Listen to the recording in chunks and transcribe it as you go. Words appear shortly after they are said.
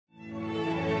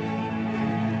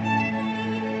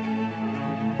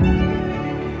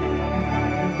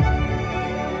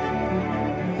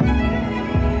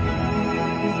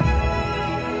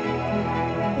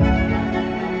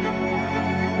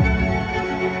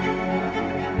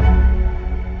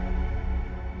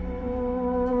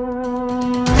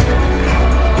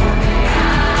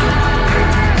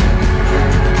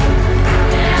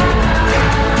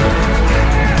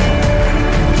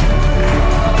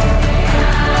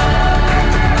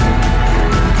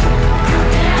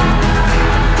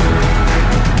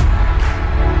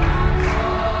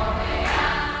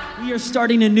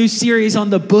starting a new series on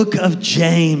the book of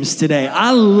James today.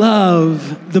 I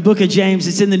love the book of James.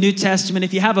 It's in the New Testament.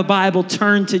 If you have a Bible,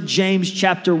 turn to James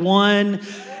chapter 1.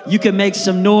 You can make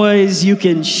some noise. You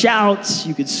can shout.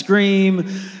 You can scream.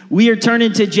 We are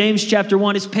turning to James chapter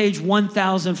 1. It's page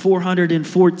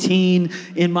 1414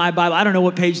 in my Bible. I don't know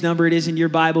what page number it is in your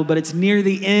Bible, but it's near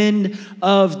the end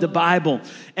of the Bible.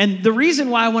 And the reason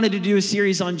why I wanted to do a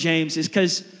series on James is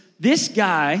because this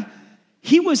guy,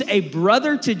 he was a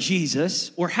brother to Jesus,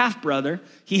 or half-brother.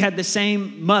 He had the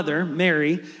same mother,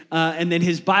 Mary, and then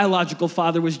his biological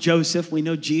father was Joseph. We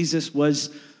know Jesus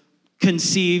was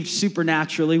conceived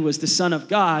supernaturally, was the Son of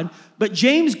God. But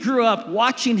James grew up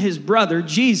watching his brother,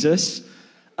 Jesus,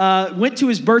 went to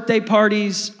his birthday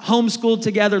parties, homeschooled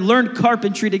together, learned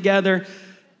carpentry together,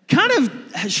 kind of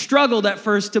struggled at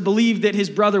first to believe that his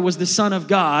brother was the Son of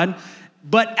God.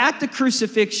 But at the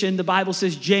crucifixion, the Bible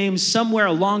says James, somewhere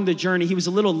along the journey, he was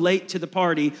a little late to the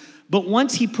party, but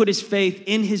once he put his faith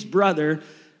in his brother,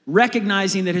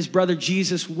 recognizing that his brother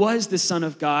Jesus was the Son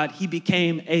of God, he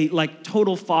became a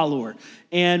total follower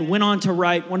and went on to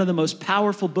write one of the most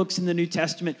powerful books in the New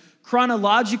Testament.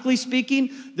 Chronologically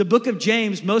speaking, the book of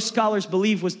James, most scholars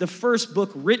believe, was the first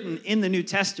book written in the New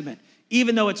Testament,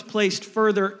 even though it's placed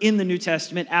further in the New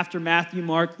Testament after Matthew,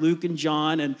 Mark, Luke, and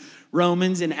John, and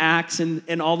Romans and Acts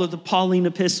and all of the Pauline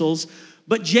epistles.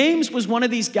 But James was one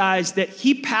of these guys that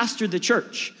he pastored the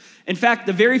church. In fact,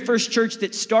 the very first church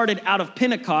that started out of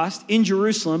Pentecost in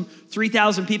Jerusalem,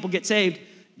 3,000 people get saved,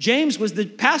 James was the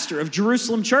pastor of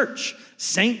Jerusalem Church,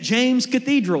 St. James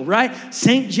Cathedral, right?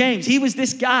 St. James. He was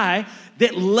this guy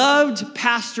that loved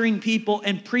pastoring people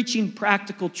and preaching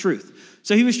practical truth.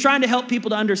 So he was trying to help people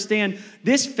to understand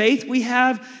this faith we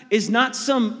have is not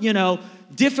some,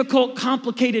 difficult,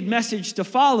 complicated message to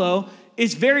follow.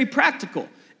 It's very practical.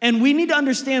 And we need to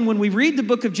understand when we read the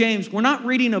book of James, we're not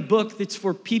reading a book that's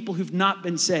for people who've not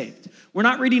been saved. We're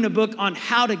not reading a book on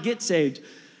how to get saved.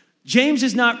 James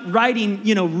is not writing,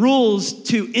 rules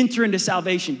to enter into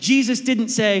salvation. Jesus didn't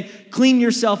say, clean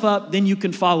yourself up, then you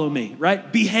can follow me,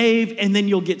 right? Behave, and then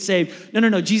you'll get saved.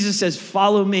 No. Jesus says,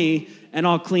 follow me, and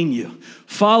I'll clean you.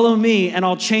 Follow me, and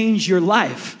I'll change your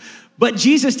life. But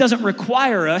Jesus doesn't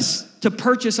require us to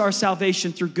purchase our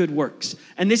salvation through good works.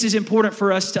 And this is important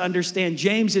for us to understand.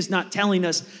 James is not telling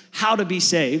us how to be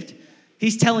saved.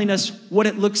 He's telling us what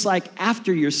it looks like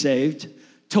after you're saved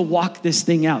to walk this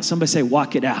thing out. Somebody say,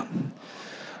 walk it out.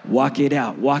 Walk it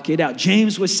out. Walk it out.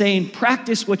 James was saying,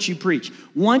 practice what you preach.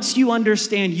 Once you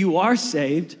understand you are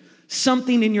saved,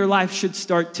 something in your life should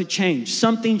start to change.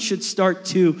 Something should start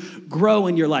to grow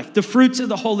in your life. The fruits of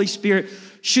the Holy Spirit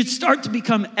should start to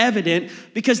become evident,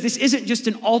 because this isn't just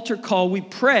an altar call. We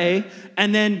pray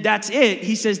and then that's it.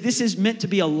 He says this is meant to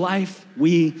be a life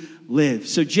we live.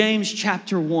 So James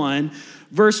chapter 1,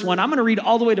 verse 1. I'm going to read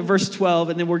all the way to verse 12,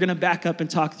 and then we're going to back up and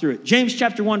talk through it. James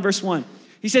chapter 1, verse 1.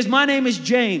 He says, my name is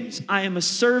James. I am a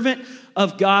servant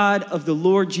of God, of the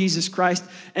Lord Jesus Christ.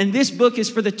 And this book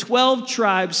is for the 12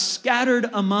 tribes scattered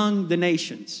among the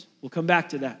nations. We'll come back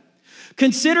to that.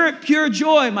 Consider it pure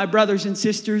joy, my brothers and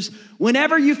sisters,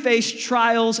 whenever you face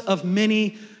trials of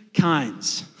many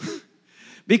kinds,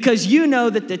 because you know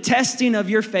that the testing of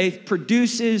your faith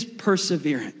produces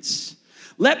perseverance.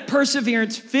 Let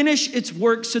perseverance finish its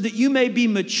work so that you may be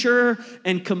mature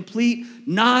and complete,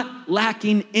 not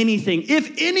lacking anything.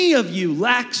 If any of you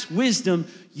lacks wisdom,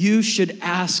 you should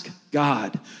ask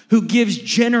God, who gives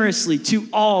generously to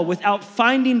all without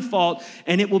finding fault,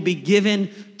 and it will be given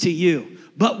to you.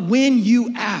 But when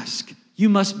you ask, you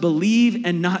must believe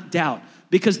and not doubt,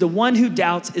 because the one who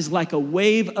doubts is like a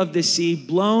wave of the sea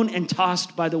blown and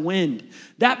tossed by the wind.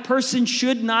 That person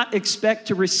should not expect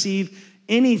to receive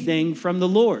anything from the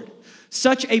Lord.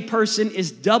 Such a person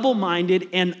is double-minded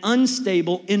and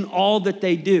unstable in all that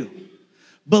they do.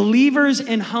 Believers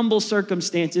in humble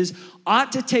circumstances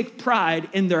ought to take pride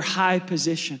in their high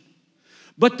position,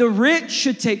 but the rich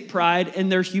should take pride in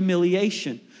their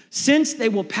humiliation, since they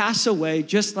will pass away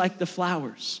just like the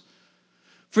flowers.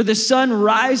 For the sun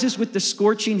rises with the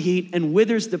scorching heat and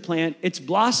withers the plant, its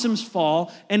blossoms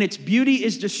fall, and its beauty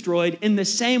is destroyed. In the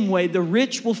same way, the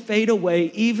rich will fade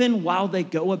away even while they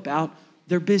go about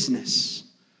their business.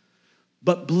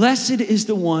 But blessed is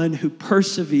the one who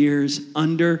perseveres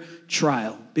under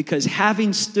trial, because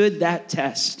having stood that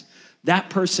test, that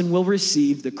person will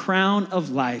receive the crown of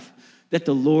life that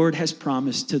the Lord has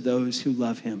promised to those who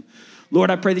love him. Lord,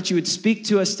 I pray that you would speak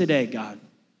to us today, God,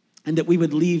 and that we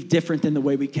would leave different than the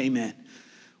way we came in,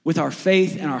 with our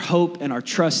faith and our hope and our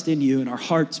trust in you and our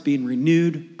hearts being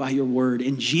renewed by your word.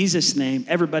 In Jesus' name,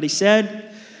 everybody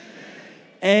said,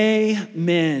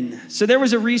 amen. So there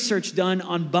was a research done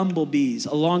on bumblebees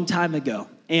a long time ago.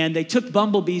 and they took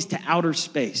bumblebees to outer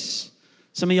space.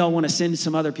 Some of y'all want to send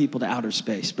some other people to outer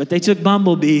space, but they took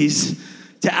bumblebees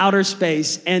to outer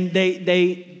space, and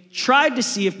they tried to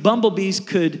see if bumblebees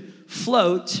could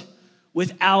float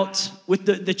with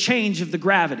the change of the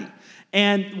gravity.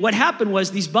 And what happened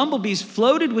was these bumblebees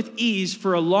floated with ease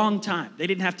for a long time. They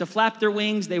didn't have to flap their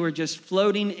wings. They were just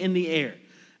floating in the air.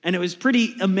 And it was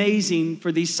pretty amazing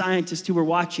for these scientists who were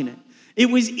watching it. It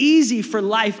was easy for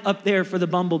life up there for the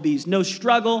bumblebees. No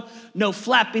struggle, no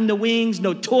flapping the wings,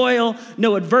 no toil,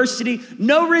 no adversity,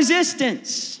 no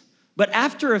resistance. But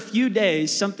after a few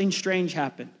days, something strange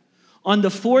happened. On the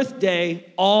fourth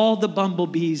day, all the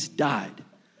bumblebees died.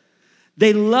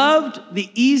 They loved the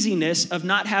easiness of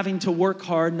not having to work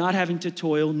hard, not having to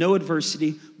toil, no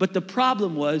adversity. But the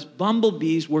problem was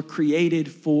bumblebees were created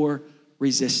for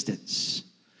resistance.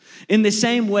 In the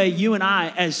same way, you and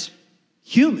I, as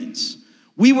humans,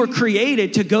 we were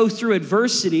created to go through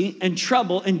adversity and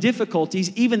trouble and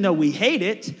difficulties, even though we hate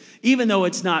it, even though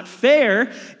it's not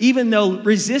fair, even though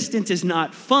resistance is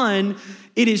not fun.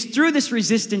 It is through this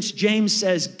resistance, James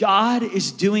says, God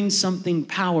is doing something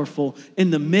powerful in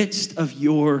the midst of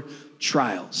your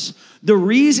trials. The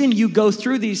reason you go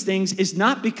through these things is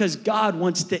not because God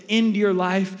wants to end your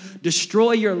life,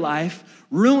 destroy your life,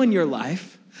 ruin your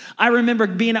life. I remember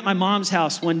being at my mom's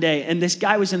house one day, and this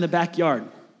guy was in the backyard,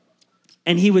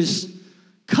 and he was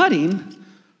cutting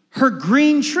her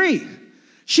green tree.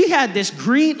 She had this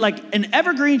green, like an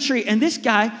evergreen tree, and this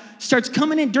guy starts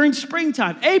coming in during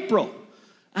springtime, April.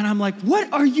 And I'm like,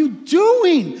 what are you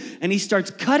doing? And he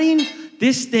starts cutting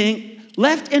this thing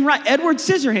left and right. Edward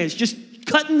Scissorhands, just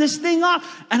cutting this thing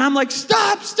off. And I'm like,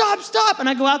 stop, stop, stop. And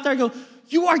I go out there, I go,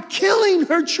 you are killing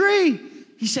her tree.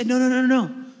 He said, no.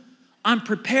 I'm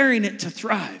preparing it to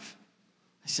thrive.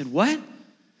 I said, what?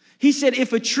 He said,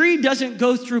 if a tree doesn't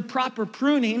go through proper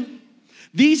pruning,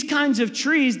 these kinds of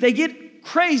trees, they get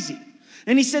crazy.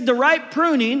 And he said, the right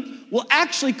pruning will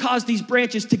actually cause these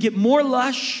branches to get more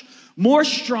lush, more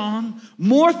strong,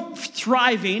 more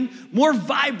thriving, more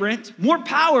vibrant, more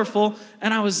powerful.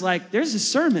 And I was like, there's a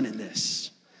sermon in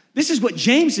this. This is what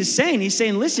James is saying. He's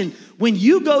saying, listen, when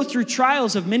you go through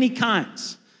trials of many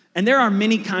kinds, and there are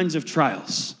many kinds of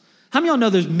trials. How many of y'all know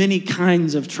there's many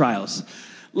kinds of trials?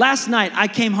 Last night, I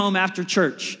came home after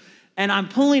church, and I'm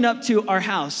pulling up to our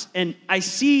house, and I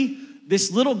see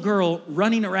this little girl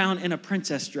running around in a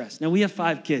princess dress. Now, we have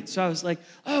 5 kids, so I was like,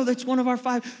 oh, that's one of our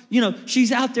 5. You know,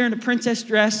 she's out there in a princess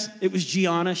dress. It was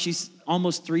Gianna. She's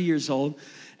almost 3 years old.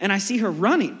 And I see her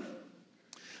running.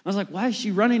 I was like, why is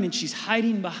she running? And she's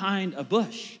hiding behind a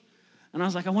bush. And I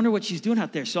was like, I wonder what she's doing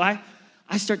out there. So I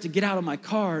start to get out of my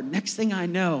car. Next thing I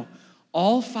know,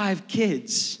 all 5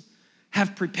 kids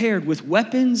have prepared with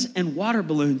weapons and water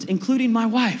balloons, including my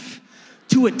wife,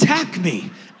 to attack me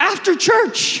after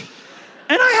church.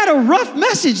 And I had a rough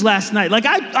message last night. Like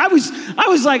I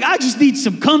was like, I just need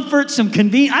some comfort, some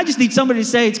convenience. I just need somebody to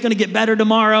say it's going to get better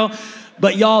tomorrow.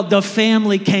 But y'all, the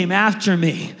family came after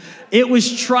me. It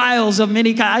was trials of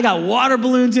many kinds. I got water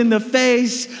balloons in the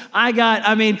face.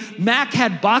 Mac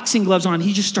had boxing gloves on.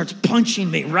 He just starts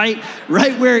punching me right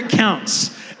where it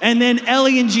counts. And then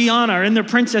Ellie and Gianna are in their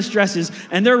princess dresses,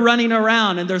 and they're running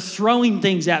around, and they're throwing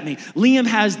things at me. Liam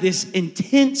has this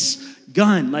intense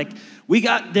gun. Like, we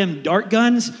got them dart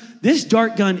guns. This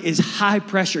dart gun is high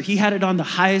pressure. He had it on the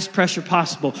highest pressure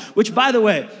possible, which, by the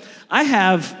way, I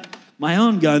have my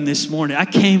own gun this morning. I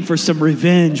came for some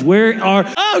revenge.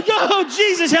 Oh,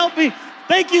 Jesus, help me.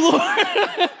 Thank you,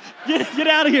 Lord. Get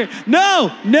out of here. No.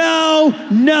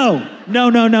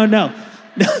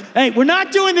 Hey, we're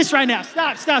not doing this right now.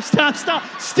 Stop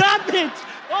it.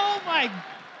 Oh, my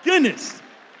goodness.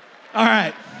 All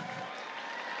right.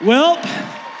 Well,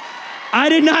 I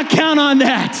did not count on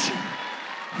that.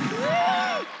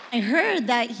 I heard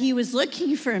that he was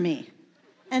looking for me.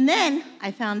 And then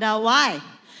I found out why.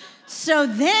 So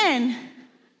then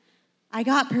I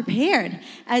got prepared,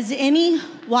 as any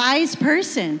wise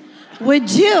person would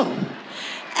do.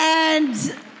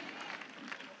 And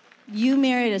you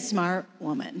married a smart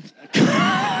woman.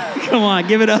 Come on,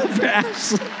 give it up for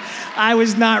Ashley. I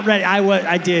was not ready.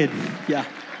 I did, yeah.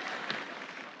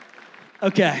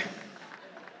 Okay.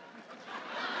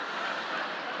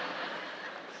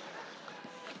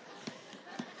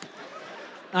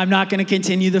 I'm not going to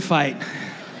continue the fight.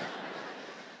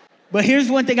 But here's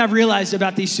one thing I've realized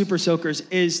about these super soakers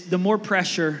is the more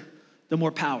pressure, the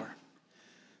more power.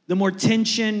 The more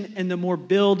tension and the more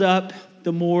buildup,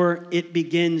 the more it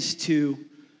begins to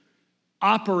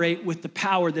operate with the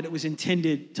power that it was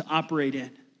intended to operate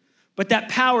in. But that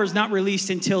power is not released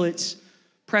until it's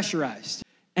pressurized.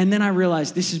 And then I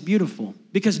realized this is beautiful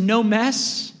because no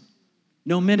mess,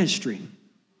 no ministry.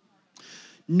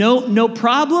 No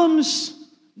problems,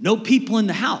 no people in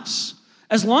the house.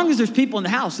 As long as there's people in the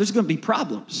house, there's going to be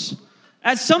problems.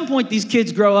 At some point, these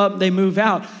kids grow up, they move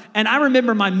out. And I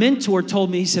remember my mentor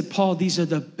told me, he said, Paul, these are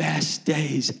the best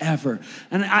days ever.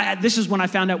 And this is when I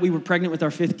found out we were pregnant with our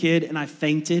 5th kid, and I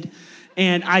fainted.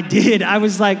 And I did. I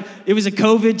was like, it was a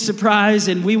COVID surprise,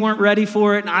 and we weren't ready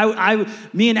for it. And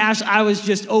me and Ash, I was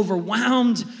just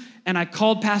overwhelmed. And I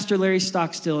called Pastor Larry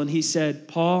Stockstill, and he said,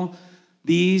 Paul,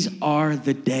 these are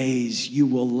the days you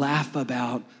will laugh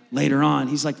about later on.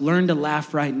 He's like, learn to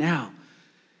laugh right now.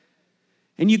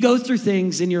 And you go through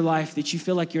things in your life that you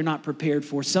feel like you're not prepared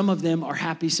for. Some of them are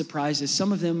happy surprises.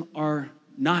 Some of them are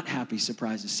not happy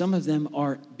surprises. Some of them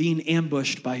are being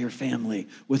ambushed by your family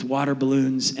with water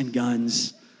balloons and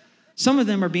guns. Some of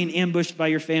them are being ambushed by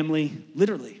your family,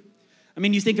 literally. I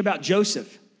mean, you think about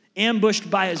Joseph,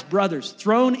 ambushed by his brothers,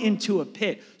 thrown into a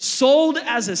pit, sold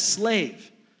as a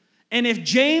slave. And if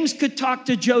James could talk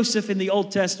to Joseph in the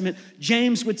Old Testament,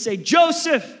 James would say,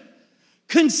 Joseph,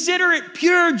 consider it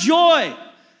pure joy.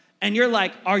 And you're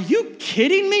like, are you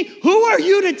kidding me? Who are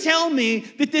you to tell me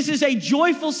that this is a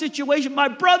joyful situation? My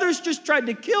brothers just tried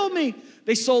to kill me.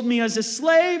 They sold me as a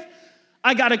slave.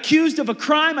 I got accused of a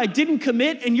crime I didn't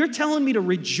commit. And you're telling me to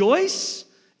rejoice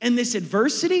in this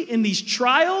adversity, in these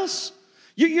trials?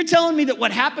 You're telling me that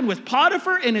what happened with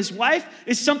Potiphar and his wife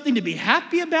is something to be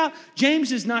happy about?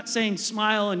 James is not saying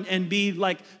smile and be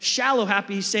like shallow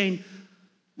happy. He's saying,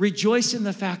 rejoice in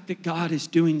the fact that God is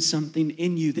doing something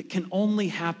in you that can only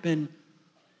happen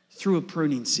through a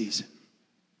pruning season.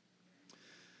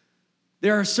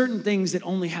 There are certain things that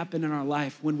only happen in our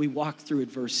life when we walk through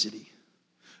adversity.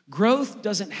 Growth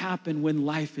doesn't happen when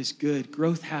life is good.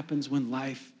 Growth happens when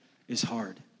life is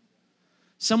hard.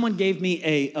 Someone gave me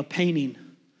a painting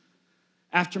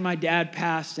after my dad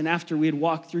passed and after we had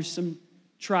walked through some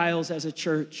trials as a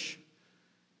church.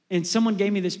 And someone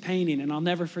gave me this painting, and I'll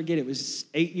never forget it. It was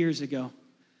 8 years ago.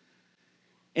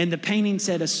 And the painting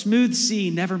said, a smooth sea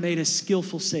never made a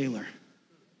skillful sailor.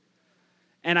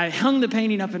 And I hung the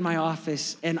painting up in my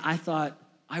office, and I thought,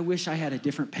 I wish I had a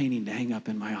different painting to hang up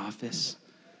in my office,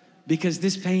 because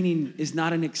this painting is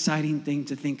not an exciting thing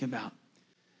to think about.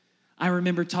 I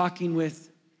remember talking with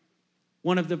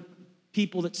one of the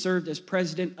people that served as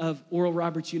president of Oral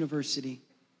Roberts University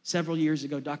several years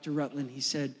ago, Dr. Rutland. He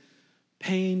said,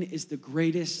 pain is the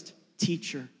greatest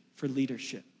teacher for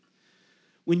leadership.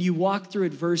 When you walk through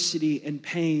adversity and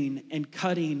pain and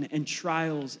cutting and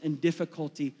trials and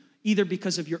difficulty, either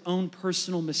because of your own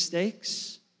personal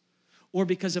mistakes or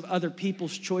because of other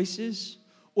people's choices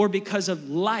or because of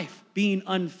life being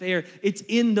unfair, it's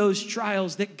in those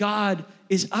trials that God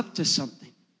is up to something.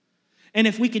 And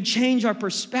if we can change our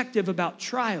perspective about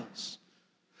trials,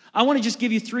 I want to just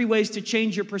give you 3 ways to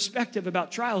change your perspective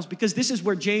about trials, because this is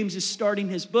where James is starting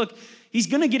his book. He's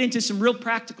going to get into some real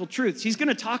practical truths. He's going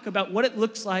to talk about what it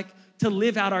looks like to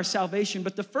live out our salvation.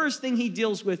 But the first thing he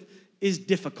deals with is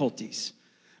difficulties,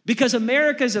 because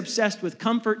America is obsessed with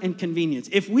comfort and convenience.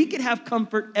 If we could have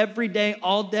comfort every day,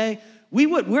 all day, we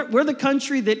would. We're the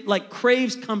country that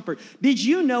craves comfort. Did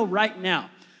you know right now,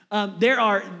 there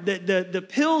are the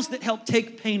pills that help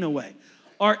take pain away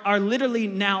are literally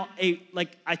now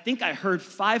I think I heard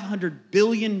 $500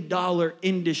 billion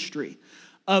industry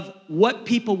of what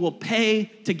people will pay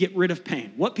to get rid of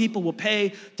pain, what people will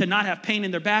pay to not have pain in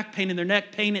their back, pain in their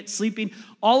neck, pain at sleeping,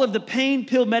 all of the pain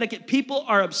pill medicate. People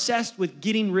are obsessed with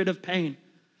getting rid of pain.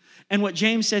 And what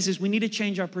James says is we need to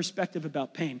change our perspective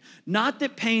about pain. Not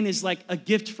that pain is like a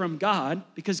gift from God,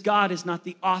 because God is not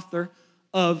the author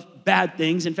of bad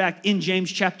things. In fact, in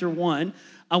James chapter 1,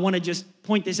 I want to just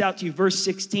point this out to you. Verse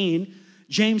 16,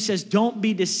 James says, don't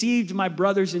be deceived, my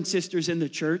brothers and sisters in the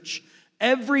church.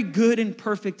 Every good and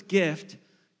perfect gift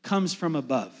comes from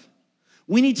above.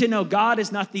 We need to know God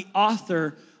is not the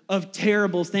author of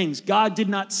terrible things. God did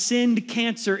not send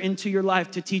cancer into your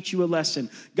life to teach you a lesson.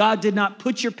 God did not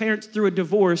put your parents through a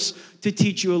divorce to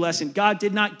teach you a lesson. God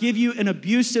did not give you an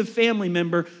abusive family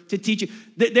member to teach you.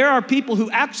 There are people who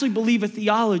actually believe a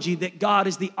theology that God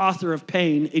is the author of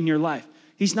pain in your life.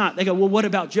 He's not. They go, well, what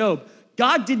about Job?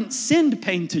 God didn't send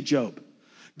pain to Job.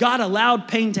 God allowed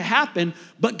pain to happen,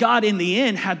 but God in the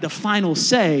end had the final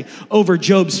say over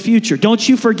Job's future. Don't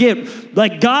you forget,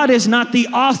 God is not the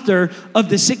author of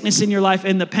the sickness in your life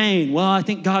and the pain. Well, I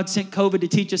think God sent COVID to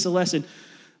teach us a lesson.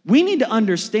 We need to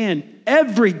understand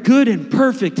every good and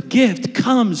perfect gift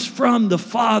comes from the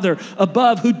Father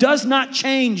above, who does not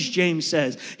change, James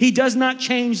says. He does not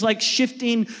change like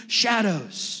shifting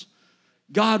shadows.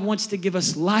 God wants to give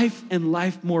us life and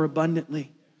life more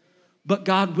abundantly, but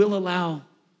God will allow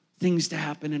things to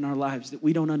happen in our lives that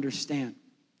we don't understand.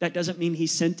 That doesn't mean he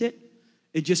sent it.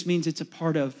 It just means it's a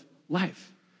part of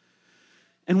life.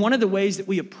 And one of the ways that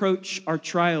we approach our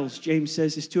trials, James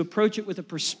says, is to approach it with a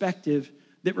perspective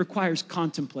that requires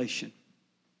contemplation.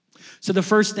 So the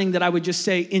first thing that I would just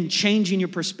say in changing your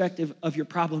perspective of your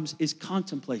problems is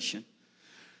contemplation.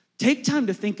 Take time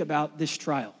to think about this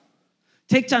trial.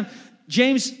 Take time.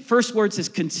 James' first word says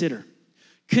consider.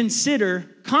 Consider,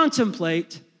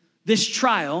 contemplate this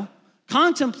trial.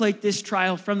 Contemplate this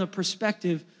trial from the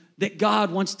perspective that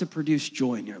God wants to produce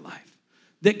joy in your life.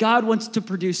 That God wants to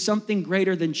produce something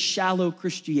greater than shallow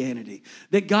Christianity.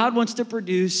 That God wants to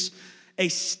produce a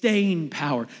staying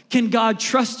power. Can God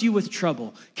trust you with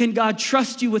trouble? Can God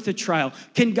trust you with a trial?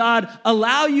 Can God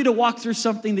allow you to walk through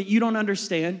something that you don't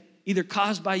understand, either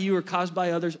caused by you or caused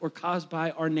by others or caused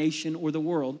by our nation or the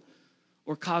world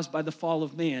or caused by the fall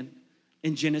of man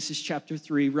in Genesis chapter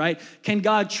 3, right? Can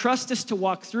God trust us to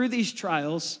walk through these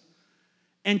trials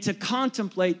and to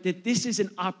contemplate that this is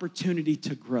an opportunity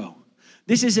to grow?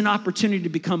 This is an opportunity to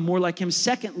become more like him.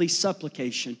 Secondly,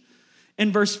 supplication.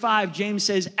 In verse 5, James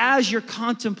says, as you're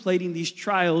contemplating these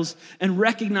trials and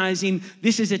recognizing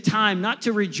this is a time not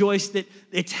to rejoice that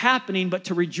it's happening, but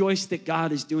to rejoice that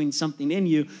God is doing something in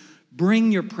you,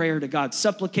 bring your prayer to God.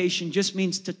 Supplication just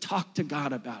means to talk to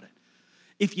God about it.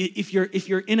 If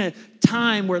you're in a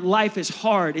time where life is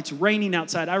hard, it's raining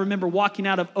outside. I remember walking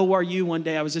out of ORU one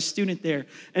day. I was a student there,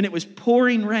 and it was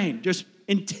pouring rain, just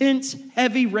intense,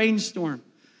 heavy rainstorm,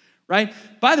 right?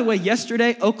 By the way,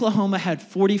 yesterday, Oklahoma had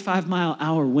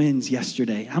 45-mile-an-hour winds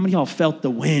yesterday. How many of y'all felt the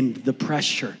wind, the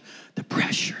pressure, the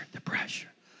pressure, the pressure?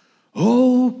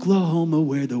 Oklahoma,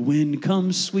 where the wind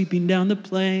comes sweeping down the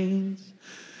plains,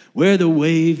 where the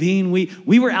waving,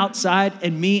 we were outside,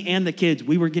 and me and the kids,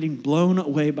 we were getting blown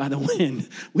away by the wind.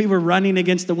 We were running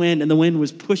against the wind, and the wind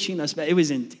was pushing us back. It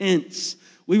was intense.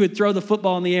 We would throw the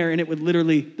football in the air, and it would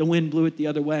literally, the wind blew it the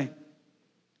other way.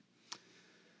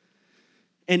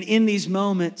 And in these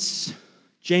moments,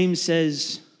 James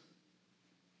says,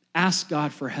 ask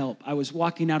God for help. I was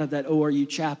walking out of that ORU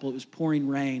chapel. It was pouring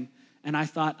rain, and I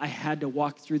thought I had to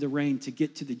walk through the rain to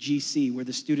get to the GC, where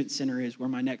the student center is, where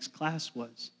my next class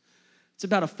was. It's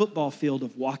about a football field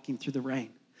of walking through the rain.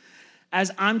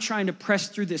 As I'm trying to press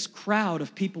through this crowd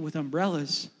of people with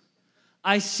umbrellas,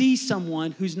 I see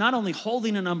someone who's not only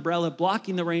holding an umbrella,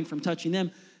 blocking the rain from touching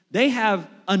them, they have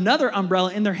another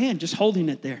umbrella in their hand, just holding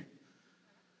it there.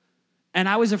 And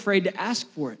I was afraid to ask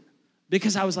for it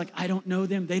because I was like, I don't know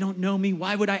them. They don't know me.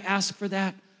 Why would I ask for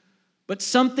that? But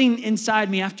something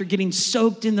inside me, after getting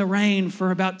soaked in the rain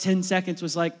for about 10 seconds,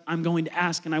 was like, I'm going to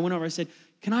ask. And I went over, I said,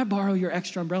 can I borrow your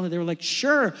extra umbrella? They were like,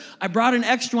 sure. I brought an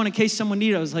extra one in case someone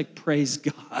needed it. I was like, praise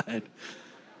God.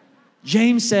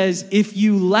 James says, if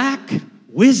you lack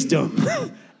wisdom,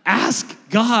 ask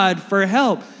God for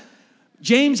help.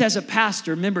 James, as a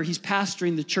pastor, remember, he's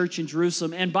pastoring the church in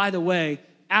Jerusalem. And by the way,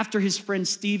 after his friend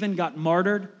Stephen got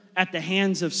martyred at the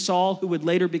hands of Saul, who would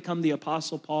later become the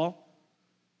Apostle Paul,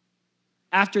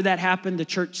 after that happened, the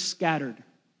church scattered.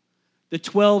 The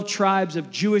 12 tribes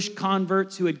of Jewish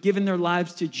converts who had given their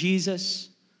lives to Jesus,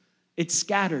 it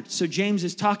scattered. So James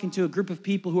is talking to a group of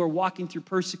people who are walking through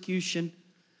persecution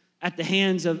at the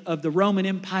hands of the Roman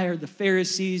Empire, the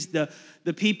Pharisees, the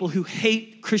people who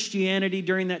hate Christianity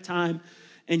during that time.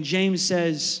 And James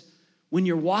says, when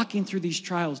you're walking through these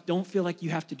trials, don't feel like you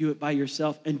have to do it by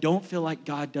yourself, and don't feel like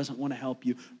God doesn't want to help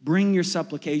you. Bring your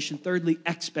supplication. Thirdly,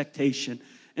 expectation.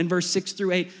 In verse 6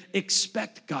 through 8,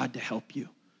 expect God to help you.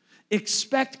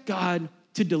 Expect God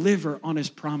to deliver on his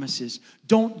promises.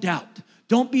 Don't doubt.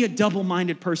 Don't be a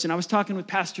double-minded person. I was talking with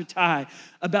Pastor Ty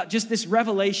about just this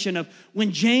revelation of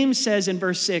when James says in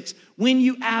verse 6, when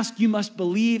you ask, you must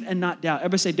believe and not doubt.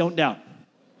 Everybody say, don't doubt.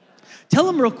 Tell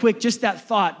them real quick just that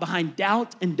thought behind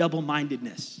doubt and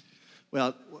double-mindedness.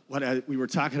 Well, what we were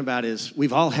talking about is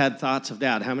we've all had thoughts of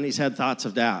doubt. How many's had thoughts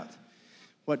of doubt?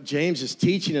 What James is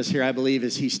teaching us here, I believe,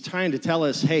 is he's trying to tell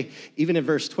us, hey, even in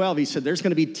verse 12, he said, there's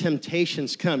going to be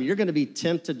temptations come. You're going to be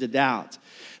tempted to doubt.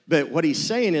 But what he's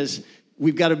saying is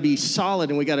we've got to be solid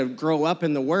and we got to grow up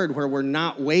in the word where we're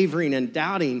not wavering and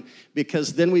doubting,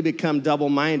 because then we become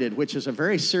double-minded, which is a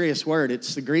very serious word.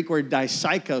 It's the Greek word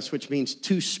dipsychos, which means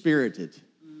two-spirited.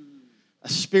 A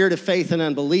spirit of faith and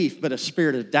unbelief, but a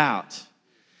spirit of doubt.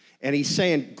 And he's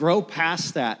saying, grow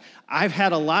past that. I've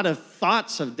had a lot of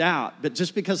thoughts of doubt, but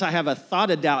just because I have a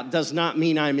thought of doubt does not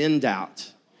mean I'm in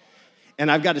doubt. And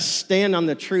I've got to stand on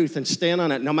the truth and stand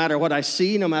on it no matter what I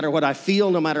see, no matter what I feel,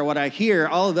 no matter what I hear.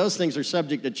 All of those things are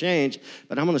subject to change,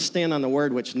 but I'm going to stand on the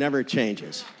word which never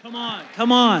changes. Come on,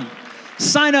 come on.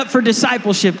 Sign up for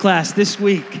discipleship class this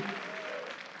week.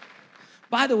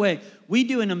 By the way, we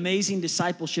do an amazing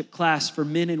discipleship class for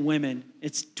men and women.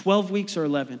 It's 12 weeks or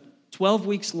 11. 12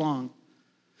 weeks long.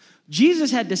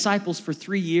 Jesus had disciples for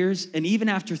 3 years, and even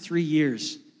after 3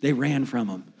 years, they ran from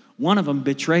him. One of them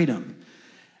betrayed him.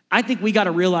 I think we got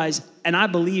to realize, and I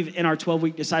believe in our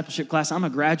 12-week discipleship class, I'm a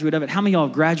graduate of it. How many of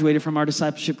y'all graduated from our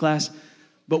discipleship class?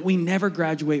 But we never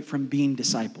graduate from being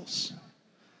disciples.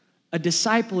 A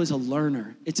disciple is a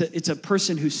learner. It's a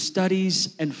person who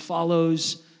studies and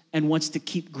follows and wants to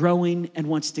keep growing and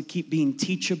wants to keep being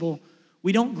teachable.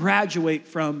 We don't graduate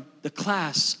from the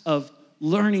class of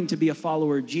learning to be a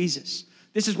follower of Jesus.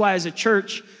 This is why as a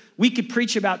church, we could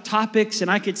preach about topics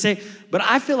and I could say, but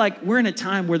I feel like we're in a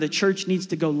time where the church needs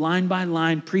to go line by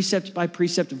line, precept by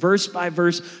precept, verse by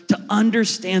verse to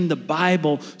understand the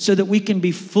Bible so that we can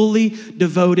be fully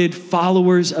devoted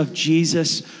followers of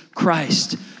Jesus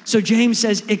Christ. So James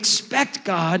says, expect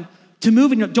God to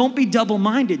move. Don't be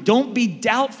double-minded. Don't be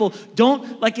doubtful.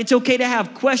 It's okay to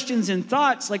have questions and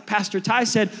thoughts, like Pastor Ty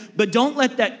said, but don't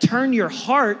let that turn your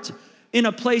heart in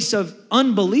a place of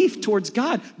unbelief towards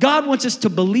God. God wants us to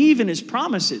believe in his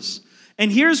promises.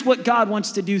 And here's what God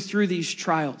wants to do through these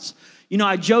trials. You know,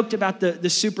 I joked about the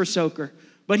super soaker,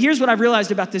 but here's what I've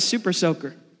realized about this super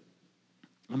soaker.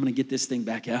 I'm going to get this thing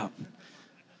back out.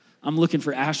 I'm looking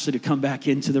for Ashley to come back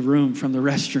into the room from the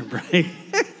restroom break.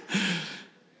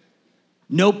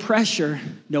 No pressure,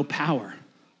 no power.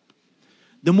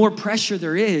 The more pressure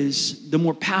there is, the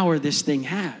more power this thing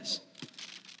has.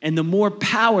 And the more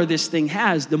power this thing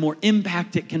has, the more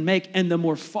impact it can make and the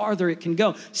more farther it can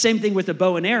go. Same thing with a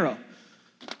bow and arrow.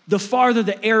 The farther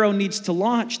the arrow needs to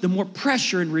launch, the more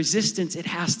pressure and resistance it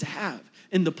has to have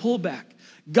in the pullback.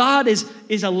 God is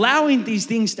allowing these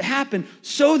things to happen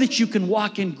so that you can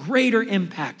walk in greater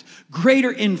impact,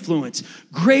 greater influence,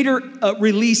 greater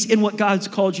release in what God's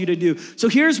called you to do. So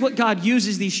here's what God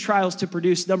uses these trials to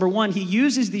produce. Number one, he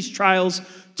uses these trials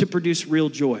to produce real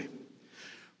joy.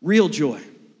 Real joy.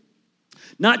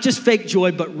 Not just fake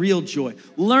joy, but real joy.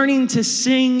 Learning to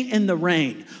sing in the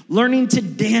rain. Learning to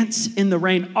dance in the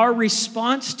rain. Our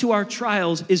response to our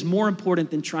trials is more important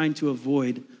than trying to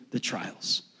avoid the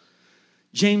trials.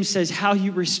 James says how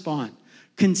you respond.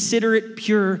 Consider it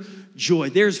pure joy.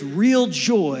 There's real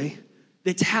joy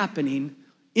that's happening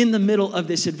in the middle of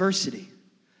this adversity.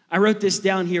 I wrote this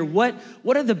down here. What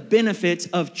are the benefits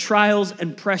of trials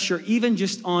and pressure, even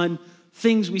just on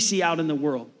things we see out in the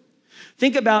world?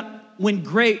 Think about when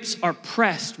grapes are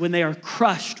pressed, when they are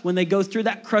crushed, when they go through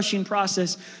that crushing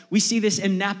process. We see this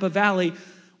in Napa Valley.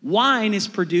 Wine is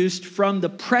produced from the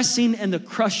pressing and the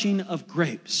crushing of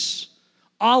grapes.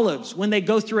 Olives, when they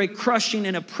go through a crushing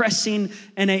and a pressing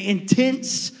and an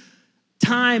intense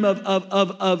time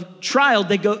of trial,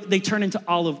 they turn into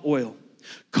olive oil.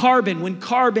 Carbon, when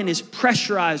carbon is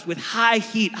pressurized with high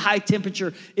heat, high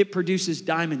temperature, it produces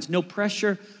diamonds. No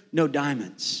pressure, no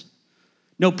diamonds.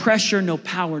 No pressure, no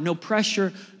power. No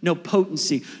pressure, no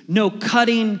potency. No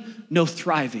cutting, no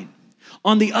thriving.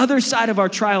 On the other side of our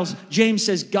trials, James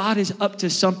says God is up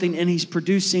to something and he's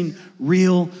producing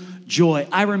real joy.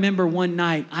 I remember one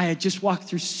night I had just walked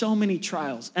through so many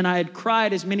trials and I had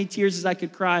cried as many tears as I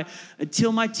could cry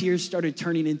until my tears started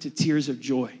turning into tears of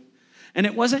joy. And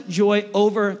it wasn't joy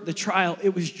over the trial.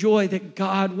 It was joy that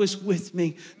God was with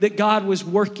me, that God was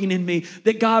working in me,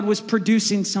 that God was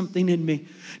producing something in me.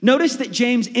 Notice that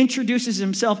James introduces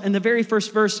himself in the very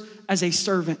first verse as a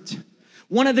servant.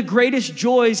 One of the greatest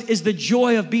joys is the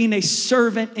joy of being a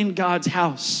servant in God's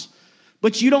house.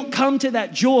 But you don't come to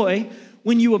that joy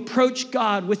when you approach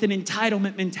God with an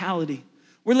entitlement mentality.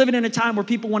 We're living in a time where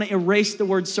people want to erase the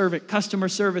word servant. Customer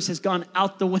service has gone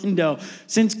out the window.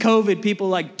 Since COVID, people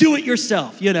are like, do it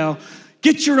yourself,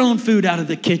 Get your own food out of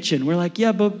the kitchen. We're like,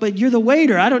 yeah, but you're the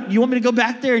waiter. You want me to go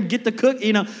back there and get the cook,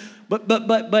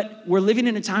 But we're living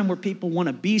in a time where people want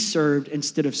to be served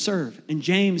instead of serve. And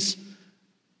James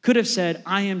could have said,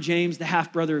 I am James, the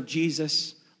half-brother of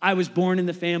Jesus. I was born in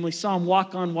the family, saw him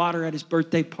walk on water at his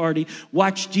birthday party,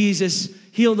 watched Jesus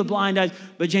heal the blind eyes.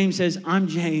 But James says, I'm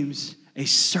James, a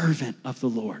servant of the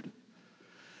Lord.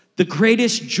 The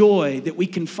greatest joy that we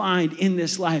can find in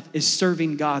this life is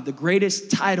serving God. The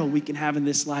greatest title we can have in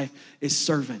this life is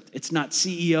servant. It's not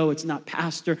CEO, it's not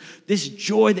pastor. This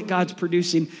joy that God's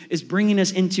producing is bringing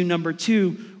us into number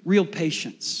 2, real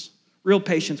patience. Real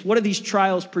patience. What are these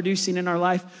trials producing in our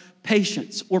life?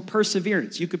 Patience or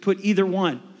perseverance. You could put either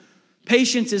one.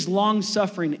 Patience is long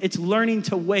suffering. It's learning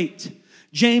to wait.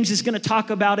 James is going to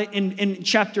talk about it in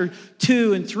chapter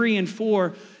 2 and 3 and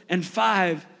 4 and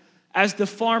 5 as the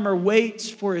farmer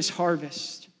waits for his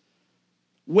harvest.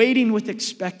 Waiting with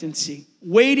expectancy.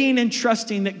 Waiting and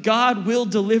trusting that God will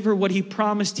deliver what he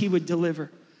promised he would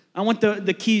deliver. I want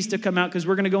the keys to come out because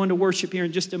we're going to go into worship here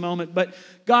in just a moment. But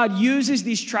God uses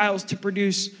these trials to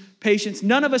produce patience.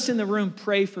 None of us in the room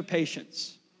pray for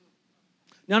patience.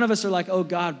 None of us are like, oh,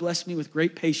 God, bless me with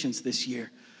great patience this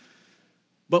year.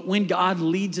 But when God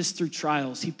leads us through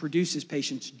trials, he produces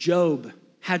patience. Job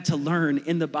had to learn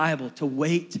in the Bible to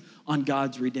wait on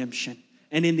God's redemption.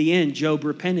 And in the end, Job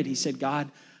repented. He said,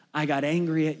 God, I got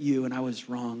angry at you and I was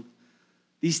wrong.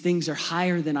 These things are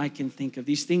higher than I can think of.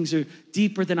 These things are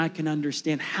deeper than I can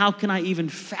understand. How can I even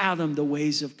fathom the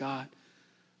ways of God?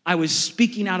 I was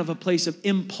speaking out of a place of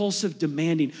impulsive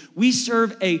demanding. We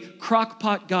serve a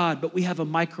crock-pot God, but we have a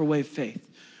microwave faith.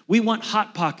 We want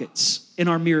hot pockets in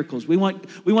our miracles. We want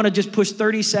to just push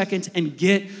 30 seconds and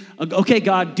get, okay,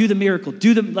 God, do the miracle.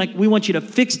 We want you to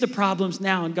fix the problems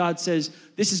now. And God says,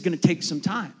 this is going to take some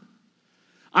time.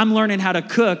 I'm learning how to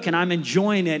cook and I'm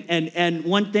enjoying it. And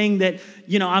one thing that,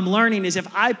 I'm learning is if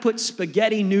I put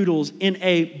spaghetti noodles in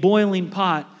a boiling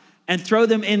pot and throw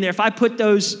them in there, if I put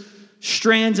those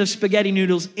strands of spaghetti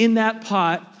noodles in that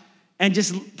pot and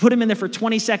just put them in there for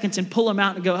 20 seconds and pull them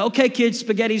out and go, okay, kids,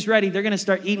 spaghetti's ready. They're going to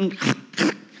start eating.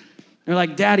 They're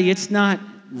like, Daddy, it's not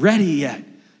ready yet.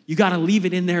 You got to leave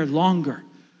it in there longer.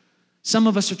 Some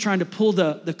of us are trying to pull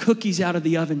the cookies out of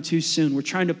the oven too soon. We're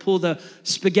trying to pull the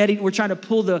spaghetti. We're trying to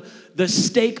pull the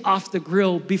steak off the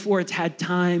grill before it's had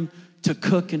time to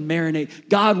cook and marinate.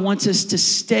 God wants us to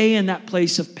stay in that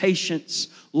place of patience,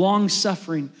 long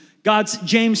suffering.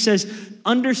 James says,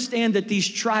 understand that these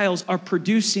trials are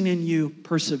producing in you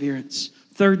perseverance.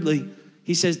 Thirdly,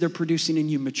 he says they're producing in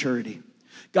you maturity.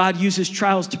 God uses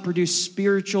trials to produce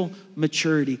spiritual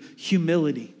maturity,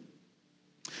 humility.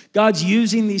 God's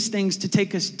using these things to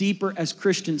take us deeper as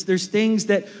Christians. There's things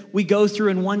that we go through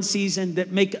in one season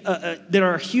that that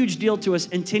are a huge deal to us,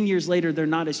 and 10 years later, they're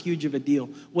not as huge of a deal.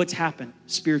 What's happened?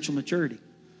 Spiritual maturity.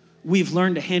 We've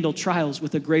learned to handle trials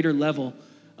with a greater level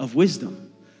of wisdom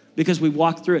because we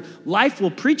walk through it. Life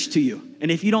will preach to you, and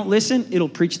if you don't listen, it'll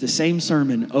preach the same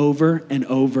sermon over and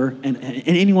over. And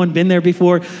anyone been there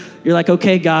before? You're like,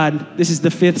 okay, God, this is the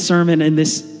 5th sermon in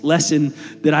this lesson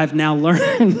that I've now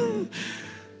learned.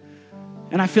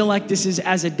 And I feel like this is,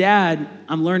 as a dad,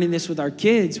 I'm learning this with our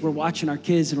kids. We're watching our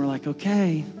kids and we're like,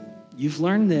 okay, you've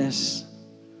learned this.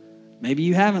 Maybe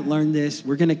you haven't learned this.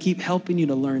 We're going to keep helping you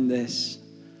to learn this.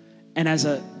 And as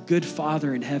a good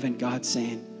father in heaven, God's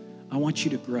saying, I want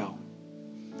you to grow.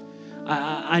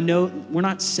 I know we're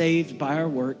not saved by our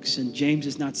works, and James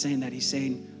is not saying that. He's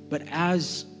saying, but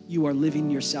as you are living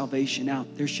your salvation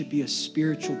out, there should be a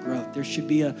spiritual growth. There should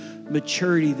be a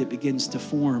maturity that begins to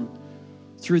form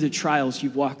through the trials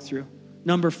you've walked through.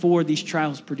 Number 4, these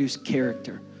trials produce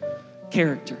character.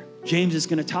 Character. James is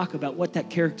going to talk about what that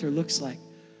character looks like.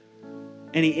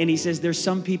 And he says there's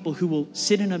some people who will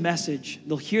sit in a message,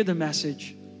 they'll hear the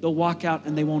message, they'll walk out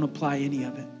and they won't apply any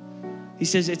of it. He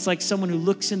says it's like someone who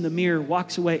looks in the mirror,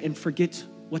 walks away and forgets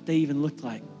what they even looked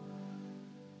like.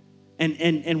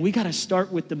 And we got to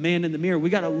start with the man in the mirror.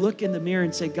 We got to look in the mirror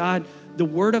and say, God, the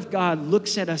word of God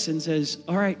looks at us and says,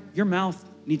 all right, your mouth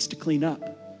needs to clean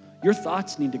up. Your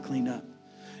thoughts need to clean up.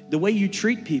 The way you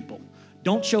treat people.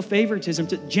 Don't show favoritism.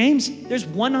 James, there's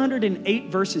 108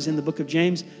 verses in the book of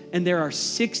James, and there are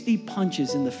 60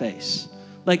 punches in the face.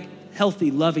 Like healthy,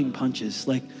 loving punches.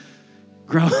 Like,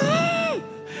 grow.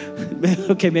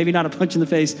 Okay, maybe not a punch in the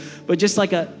face, but just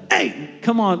like hey,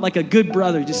 come on, like a good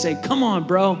brother. Just say, come on,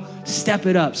 bro, step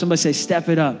it up. Somebody say, step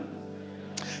it up.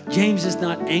 James is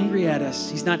not angry at us.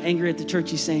 He's not angry at the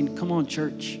church. He's saying, come on,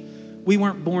 church. We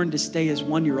weren't born to stay as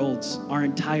 1-year-olds our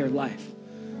entire life.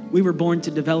 We were born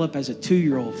to develop as a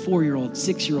 2-year-old, 4-year-old,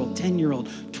 6-year-old, 10-year-old,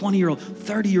 20-year-old,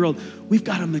 30-year-old. We've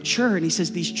got to mature. And he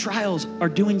says these trials are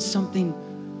doing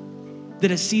something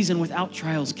that a season without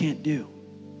trials can't do.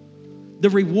 The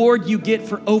reward you get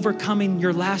for overcoming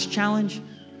your last challenge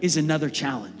is another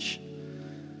challenge.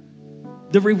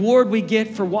 The reward we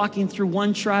get for walking through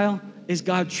one trial is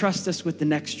God trusts us with the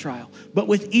next trial. But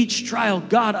with each trial,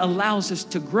 God allows us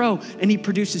to grow and he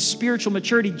produces spiritual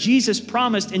maturity. Jesus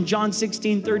promised in John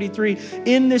 16:33,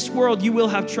 in this world you will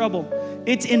have trouble.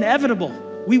 It's inevitable.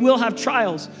 We will have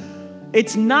trials.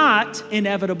 It's not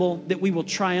inevitable that we will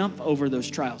triumph over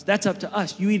those trials. That's up to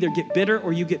us. You either get bitter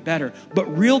or you get better. But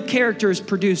real character is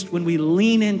produced when we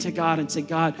lean into God and say,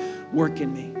 God, work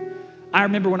in me. I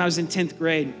remember when I was in 10th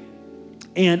grade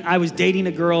and I was dating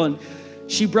a girl and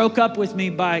she broke up with me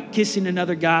by kissing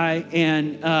another guy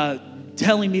and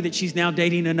telling me that she's now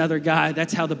dating another guy.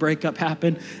 That's how the breakup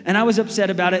happened. And I was upset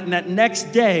about it. And that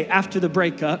next day after the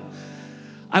breakup,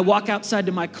 I walk outside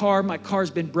to my car. My car's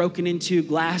been broken into,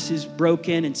 glass is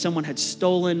broken, and someone had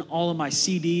stolen all of my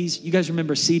CDs. You guys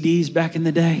remember CDs back in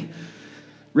the day?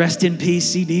 Rest in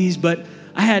peace, CDs. But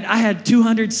I had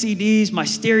 200 CDs. My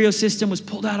stereo system was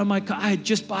pulled out of my car. I had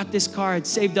just bought this car. I'd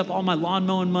saved up all my lawn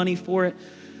mowing money for it.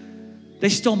 They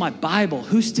stole my Bible.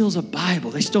 Who steals a Bible?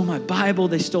 They stole my Bible.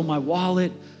 They stole my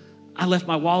wallet. I left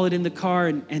my wallet in the car.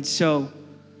 And so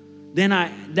then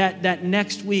that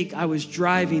next week, I was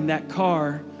driving that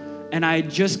car, and I had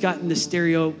just gotten the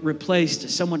stereo replaced.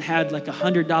 Someone had like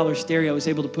 $100 stereo I was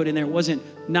able to put in there. It wasn't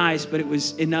nice, but it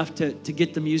was enough to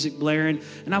get the music blaring.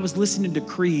 And I was listening to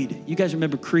Creed. You guys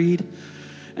remember Creed?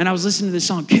 And I was listening to this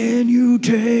song, Can You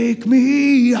Take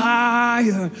Me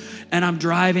Higher? And I'm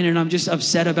driving, and I'm just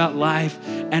upset about life.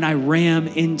 And I ram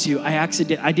into, I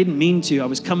didn't mean to. I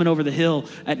was coming over the hill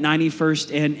at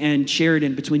 91st and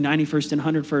Sheridan, between 91st and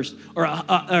 101st, or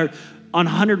on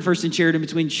 101st and Sheridan,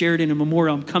 between Sheridan and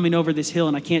Memorial. I'm coming over this hill,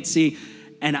 and I can't see.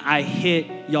 And I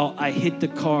hit the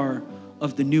car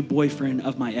of the new boyfriend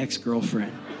of my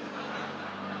ex-girlfriend.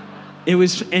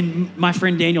 And my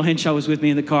friend Daniel Henshaw was with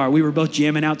me in the car. We were both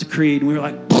jamming out to Creed, and we were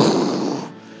like,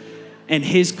 and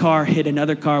his car hit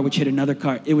another car, which hit another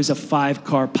car. It was a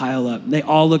 5-car pileup. They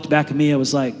all looked back at me. I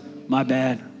was like, my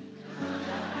bad.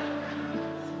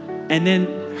 And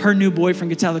then her new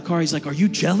boyfriend gets out of the car. He's like, are you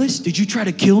jealous? Did you try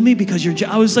to kill me because you're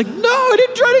jealous? I was like, no, I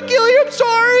didn't try to kill you. I'm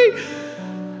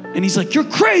sorry. And he's like, you're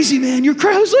crazy, man. You're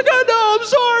crazy. I was like, I know, I'm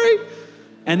sorry.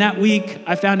 And that week,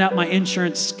 I found out my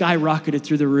insurance skyrocketed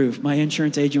through the roof. My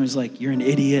insurance agent was like, you're an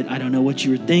idiot. I don't know what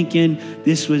you were thinking.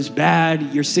 This was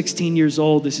bad. You're 16 years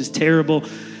old. This is terrible.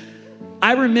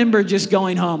 I remember just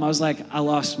going home. I was like, I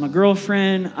lost my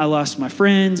girlfriend. I lost my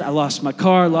friends. I lost my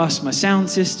car, lost my sound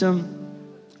system.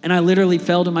 And I literally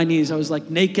fell to my knees. I was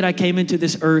like, naked I came into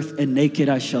this earth, and naked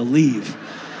I shall leave.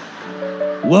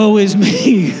 Woe is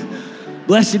me.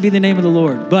 Blessed be the name of the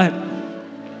Lord. But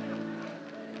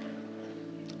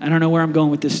I don't know where I'm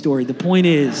going with this story. The point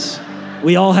is,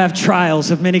 we all have trials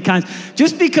of many kinds.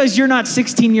 Just because you're not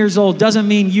 16 years old doesn't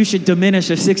mean you should diminish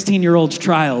a 16-year-old's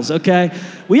trials, okay?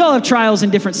 We all have trials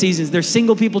in different seasons. There's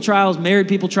single people trials, married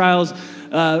people trials,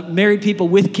 married people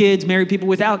with kids, married people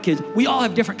without kids. We all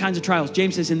have different kinds of trials.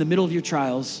 James says, in the middle of your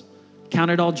trials, count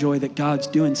it all joy that God's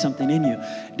doing something in you.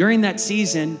 During that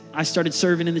season, I started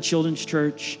serving in the children's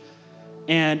church.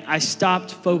 And I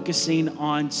stopped focusing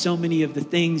on so many of the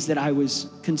things that I was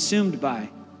consumed by,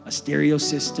 a stereo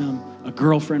system, a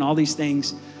girlfriend, all these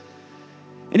things.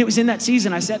 And it was in that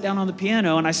season I sat down on the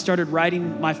piano and I started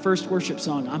writing my first worship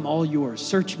song, I'm All Yours,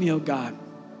 Search Me, O God.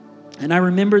 And I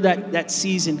remember that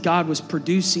season, God was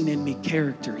producing in me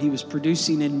character. He was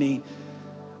producing in me.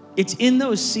 It's in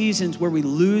those seasons where we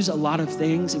lose a lot of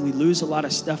things and we lose a lot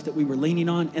of stuff that we were leaning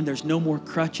on, and there's no more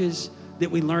crutches, that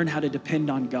we learn how to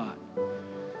depend on God.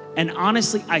 And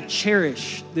honestly, I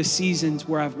cherish the seasons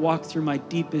where I've walked through my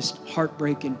deepest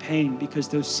heartbreak and pain, because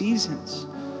those seasons,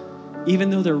 even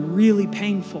though they're really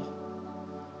painful,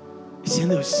 it's in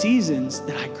those seasons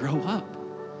that I grow up.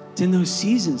 It's in those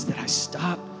seasons that I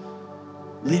stop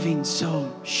living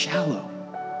so shallow.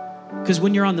 Because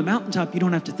when you're on the mountaintop, you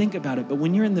don't have to think about it. But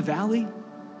when you're in the valley,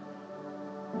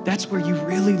 that's where you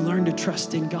really learn to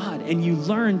trust in God, and you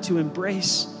learn to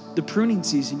embrace the pruning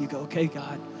season. You go, okay,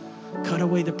 God, cut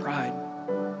away the pride.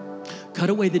 Cut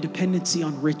away the dependency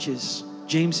on riches.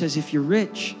 James says, if you're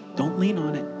rich, don't lean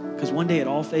on it, because one day it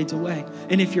all fades away.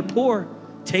 And if you're poor,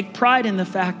 take pride in the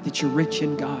fact that you're rich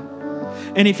in God.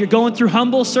 And if you're going through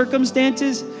humble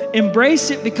circumstances, embrace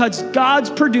it, because God's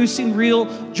producing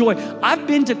real joy. I've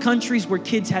been to countries where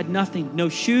kids had nothing, no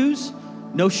shoes,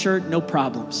 no shirt, no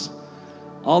problems.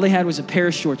 All they had was a pair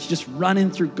of shorts, just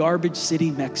running through garbage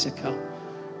city, Mexico.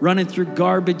 Running through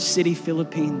garbage city,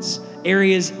 Philippines,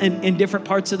 areas in different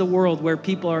parts of the world where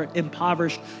people are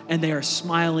impoverished and they are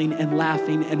smiling and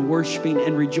laughing and worshiping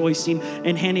and rejoicing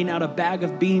and handing out a bag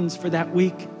of beans for that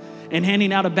week and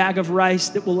handing out a bag of rice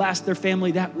that will last their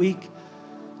family that week.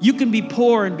 You can be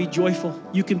poor and be joyful.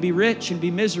 You can be rich and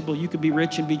be miserable. You can be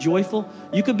rich and be joyful.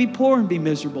 You can be poor and be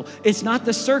miserable. It's not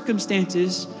the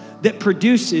circumstances that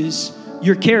produces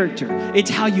your character.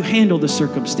 It's how you handle the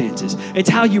circumstances. It's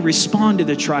how you respond to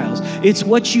the trials. It's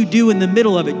what you do in the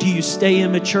middle of it. Do you stay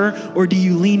immature, or do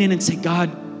you lean in and say,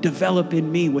 God, develop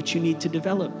in me what you need to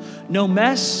develop? No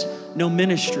mess, no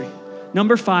ministry.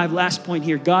 Number 5, last point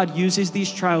here. God uses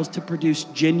these trials to produce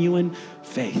genuine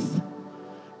faith.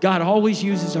 God always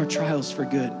uses our trials for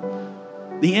good.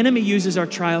 The enemy uses our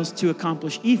trials to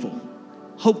accomplish evil,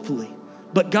 hopefully.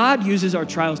 But God uses our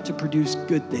trials to produce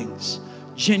good things.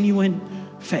 Genuine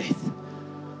faith.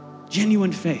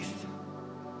 Genuine faith.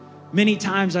 Many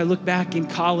times I look back in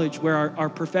college where our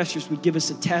professors would give us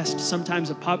a test, sometimes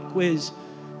a pop quiz,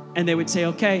 and they would say,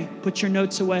 okay, put your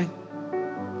notes away,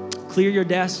 clear your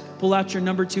desk, pull out your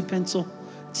number 2 pencil.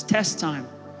 It's test time,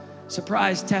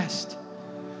 surprise test.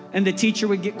 And the teacher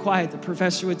would get quiet. The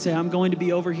professor would say, I'm going to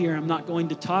be over here. I'm not going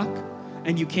to talk,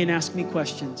 and you can't ask me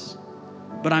questions,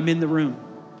 but I'm in the room.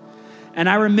 And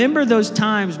I remember those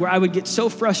times where I would get so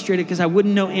frustrated because I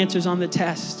wouldn't know answers on the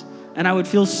test. And I would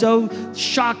feel so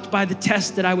shocked by the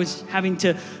test that I was having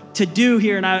to do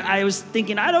here. And I was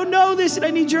thinking, I don't know this and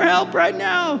I need your help right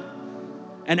now.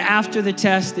 And after the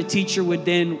test, the teacher would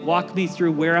then walk me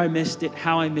through where I missed it,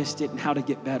 how I missed it, and how to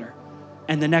get better.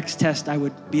 And the next test, I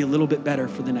would be a little bit better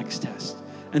for the next test.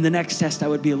 And the next test, I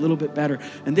would be a little bit better.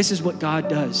 And this is what God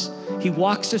does. He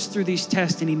walks us through these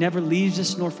tests, and he never leaves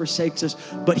us nor forsakes us,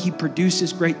 but he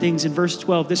produces great things. In verse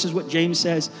 12, this is what James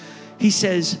says. He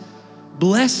says,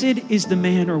 blessed is the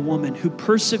man or woman who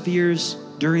perseveres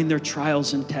during their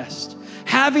trials and tests.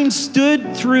 Having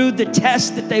stood through the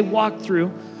test that they walked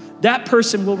through, that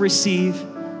person will receive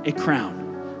a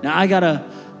crown. Now, I got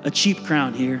a cheap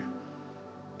crown here.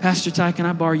 Pastor Ty, can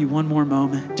I borrow you one more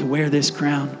moment to wear this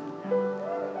crown?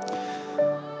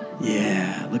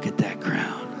 Yeah, look at that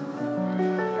crown.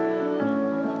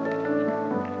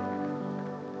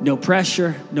 No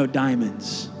pressure, no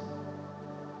diamonds.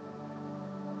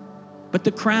 But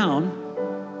the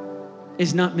crown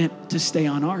is not meant to stay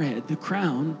on our head. The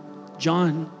crown,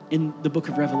 John in the book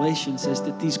of Revelation says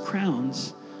that these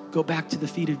crowns go back to the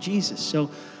feet of Jesus. So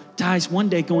Ty's one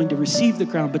day going to receive the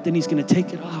crown, but then he's going to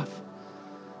take it off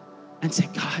and say,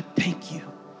 God, thank you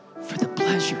for the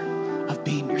pleasure of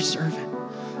being your servant.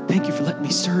 Thank you for letting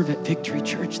me serve at Victory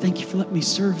Church. Thank you for letting me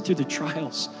serve through the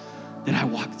trials that I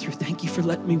walked through. Thank you for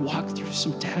letting me walk through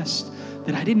some tests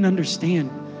that I didn't understand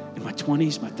in my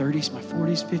 20s, my 30s, my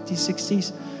 40s, 50s,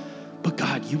 60s. But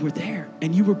God, you were there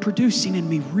and you were producing in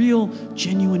me real,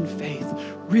 genuine faith,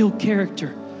 real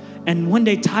character. And one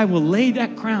day Ty will lay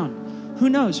that crown. Who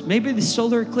knows? Maybe the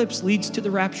solar eclipse leads to the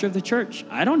rapture of the church.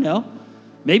 I don't know.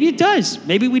 Maybe it does.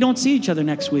 Maybe we don't see each other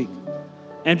next week.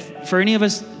 And for any of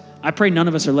us, I pray none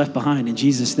of us are left behind in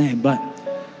Jesus' name, but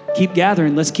keep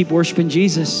gathering. Let's keep worshiping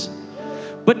Jesus.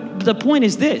 But the point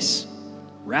is this,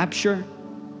 rapture,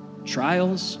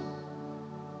 trials,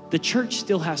 the church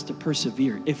still has to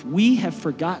persevere. If we have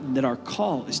forgotten that our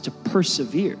call is to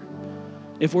persevere,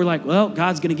 if we're like, well,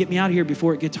 God's going to get me out of here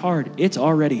before it gets hard, it's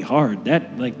already hard.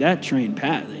 That train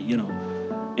path,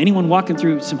 anyone walking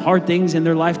through some hard things in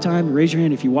their lifetime, raise your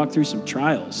hand if you walk through some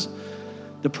trials.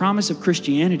 The promise of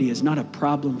Christianity is not a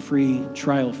problem-free,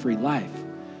 trial-free life.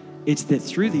 It's that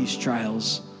through these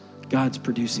trials, God's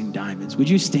producing diamonds. Would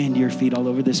you stand to your feet all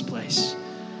over this place?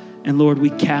 And Lord, we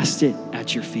cast it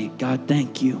at your feet. God,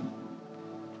 thank you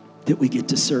that we get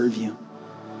to serve you.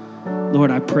 Lord,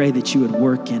 I pray that you would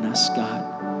work in us,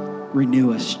 God.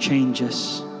 Renew us, change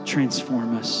us,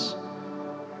 transform us,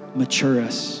 mature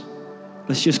us.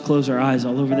 Let's just close our eyes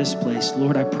all over this place.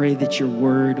 Lord, I pray that your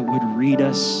word would read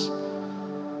us,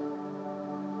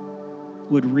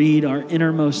 would read our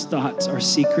innermost thoughts, our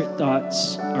secret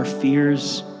thoughts, our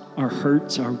fears, our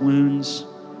hurts, our wounds,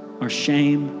 our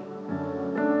shame.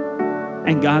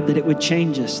 And God, that it would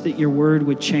change us, that your word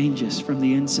would change us from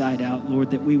the inside out,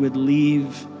 Lord, that we would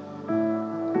leave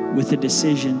with a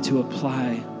decision to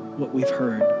apply what we've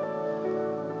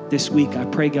heard. This week, I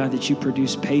pray, God, that you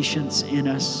produce patience in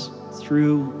us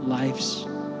through life's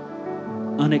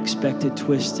unexpected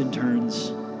twists and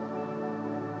turns.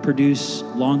 Produce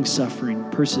long-suffering,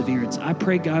 perseverance. I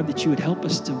pray, God, that you would help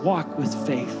us to walk with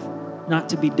faith, not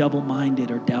to be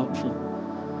double-minded or doubtful,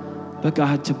 but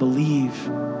God, to believe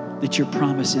that your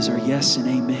promises are yes and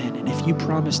amen. And if you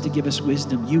promise to give us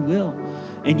wisdom, you will.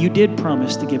 And you did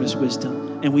promise to give us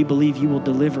wisdom, and we believe you will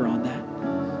deliver on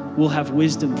that. We'll have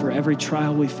wisdom for every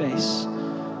trial we face.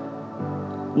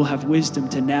 We'll have wisdom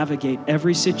to navigate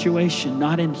every situation,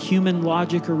 not in human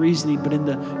logic or reasoning, but in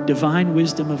the divine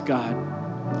wisdom of God.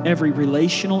 Every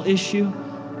relational issue,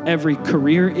 every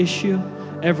career issue,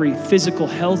 every physical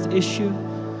health issue,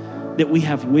 that we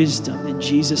have wisdom in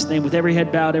Jesus' name. With every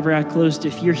head bowed, every eye closed,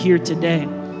 if you're here today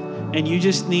and you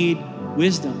just need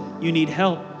wisdom, you need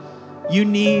help, you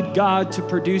need God to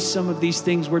produce some of these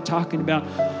things we're talking about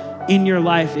in your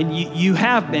life, and you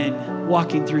have been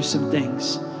walking through some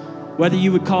things, whether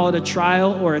you would call it a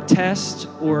trial or a test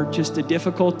or just a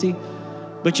difficulty,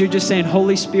 but you're just saying,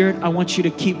 Holy Spirit, I want you to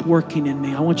keep working in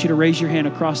me. I want you to raise your hand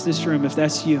across this room if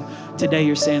that's you. Today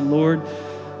you're saying, Lord,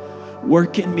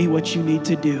 work in me what you need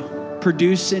to do.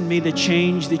 Produce in me the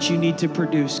change that you need to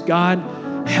produce. God,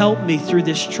 help me through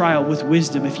this trial with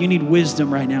wisdom. If you need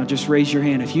wisdom right now, just raise your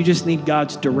hand. If you just need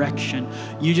God's direction,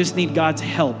 you just need God's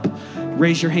help,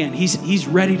 raise your hand. He's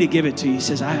ready to give it to you. He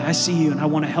says, I see you and I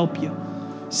want to help you.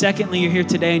 Secondly, you're here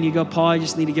today and you go, Paul, I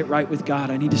just need to get right with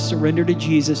God. I need to surrender to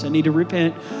Jesus. I need to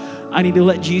repent. I need to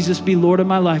let Jesus be Lord of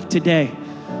my life today.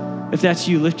 If that's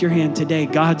you, lift your hand today.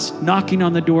 God's knocking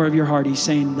on the door of your heart. He's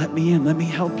saying, let me in, let me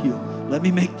help you. Let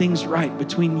me make things right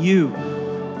between you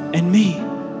and me.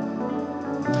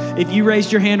 If you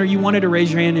raised your hand or you wanted to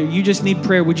raise your hand or you just need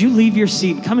prayer, would you leave your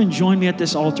seat and come and join me at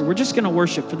this altar? We're just going to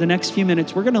worship for the next few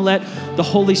minutes. We're going to let the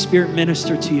Holy Spirit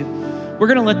minister to you. We're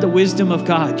going to let the wisdom of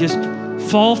God just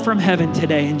fall from heaven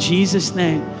today in Jesus'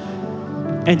 name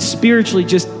and spiritually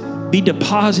just be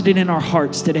deposited in our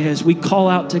hearts today as we call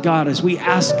out to God, as we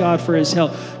ask God for his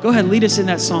help. Go ahead, lead us in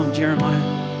that song,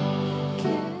 Jeremiah.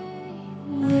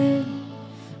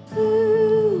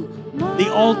 The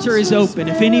altar is open.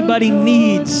 If anybody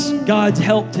needs God's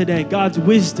help today, God's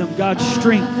wisdom, God's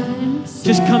strength,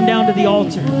 just come down to the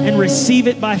altar and receive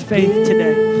it by faith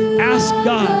today. Ask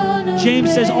God.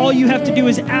 James says all you have to do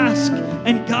is ask,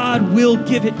 and God will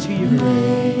give it to you.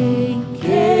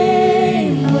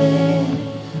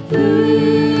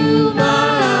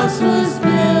 My house was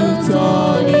built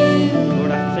on you.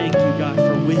 Lord, I thank you, God,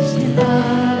 for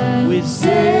wisdom.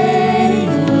 Wisdom.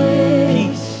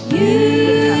 Peace.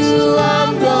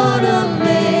 I'm gonna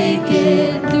make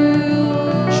it through.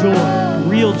 Joy.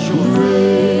 Real joy.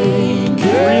 Rain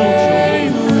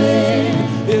came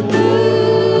when it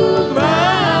blew. My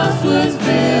house was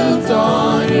built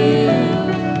on you.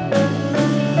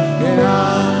 And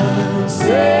I'm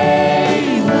safe.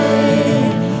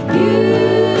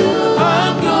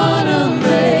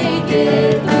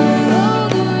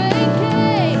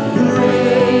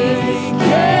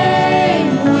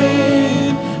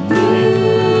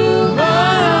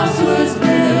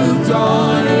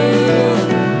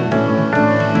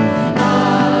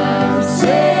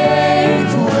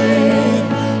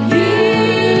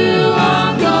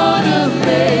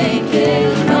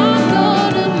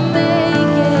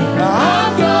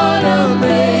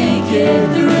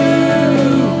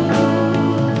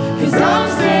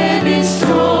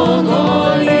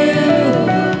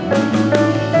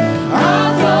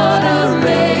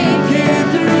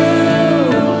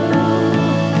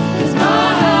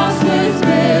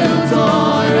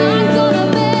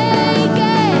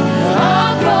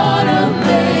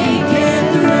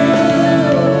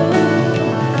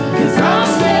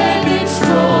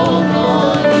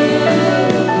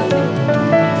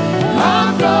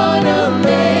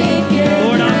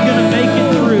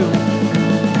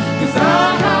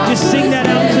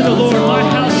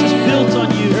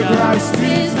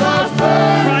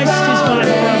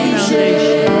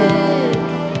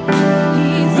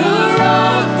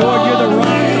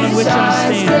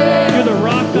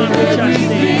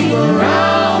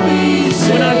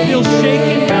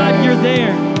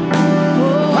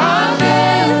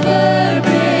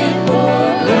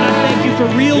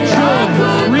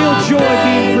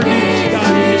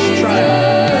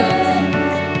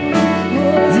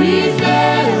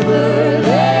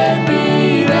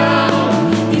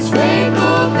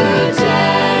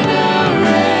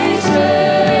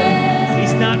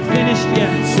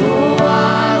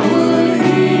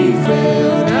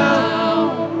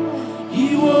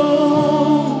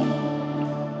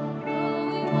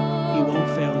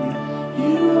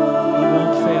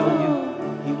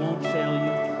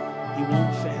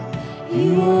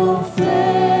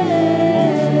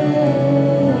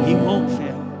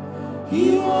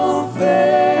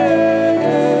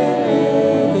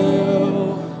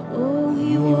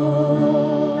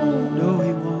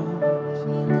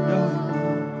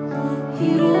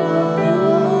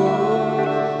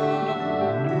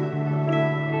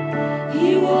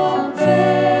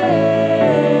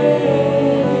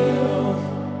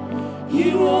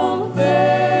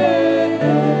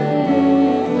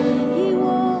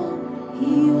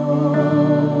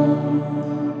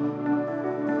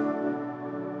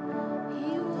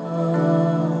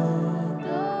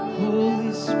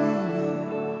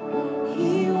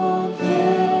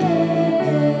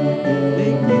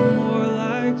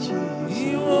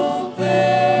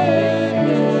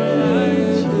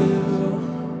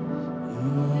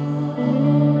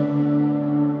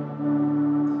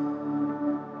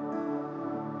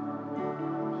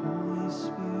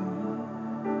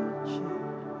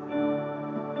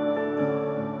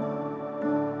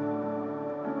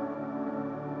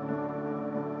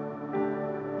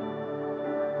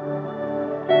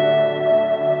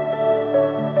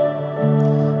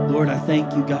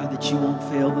 Thank you, God, that you won't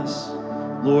fail us.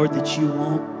 Lord, that you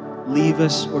won't leave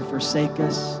us or forsake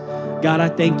us. God, I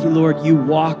thank you, Lord, you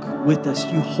walk with us.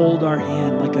 You hold our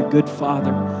hand like a good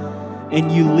father.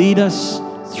 And you lead us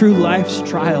through life's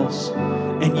trials.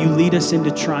 And you lead us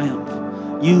into triumph.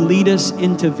 You lead us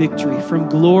into victory, from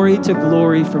glory to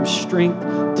glory, from strength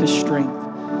to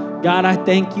strength. God, I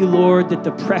thank you, Lord, that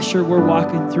the pressure we're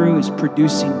walking through is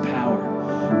producing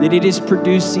power, that it is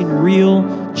producing real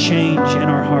change in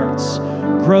our hearts,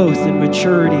 growth and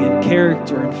maturity and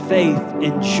character and faith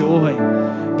and joy.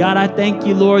 God, I thank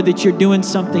you, Lord, that you're doing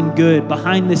something good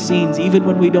behind the scenes, even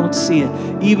when we don't see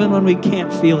it, even when we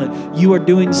can't feel it. You are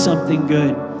doing something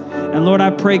good. And Lord,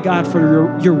 I pray, God,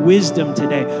 for your wisdom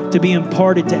today to be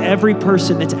imparted to every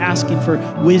person that's asking for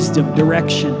wisdom,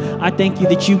 direction. I thank you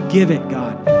that you give it,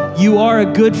 God. You are a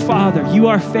good Father. You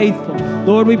are faithful.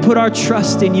 Lord, we put our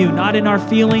trust in you, not in our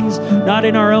feelings, not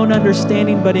in our own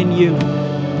understanding, but in you.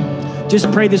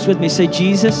 Just pray this with me. Say,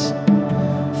 Jesus,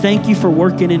 thank you for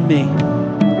working in me.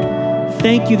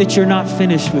 Thank you that you're not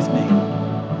finished with me.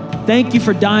 Thank you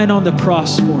for dying on the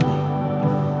cross for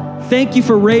me. Thank you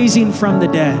for raising from the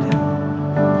dead.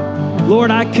 Lord,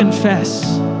 I confess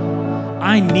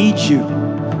I need you.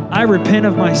 I repent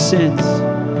of my sins.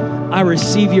 I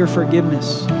receive your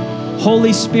forgiveness.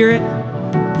 Holy Spirit,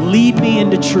 lead me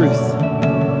into truth.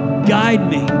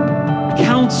 Guide me.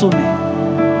 Counsel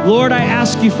me. Lord, I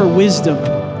ask you for wisdom,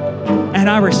 and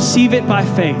I receive it by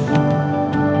faith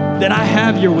that I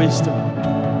have your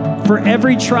wisdom for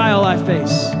every trial I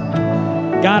face.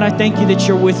 God, I thank you that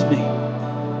you're with me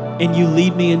and you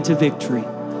lead me into victory.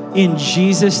 In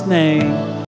Jesus' name.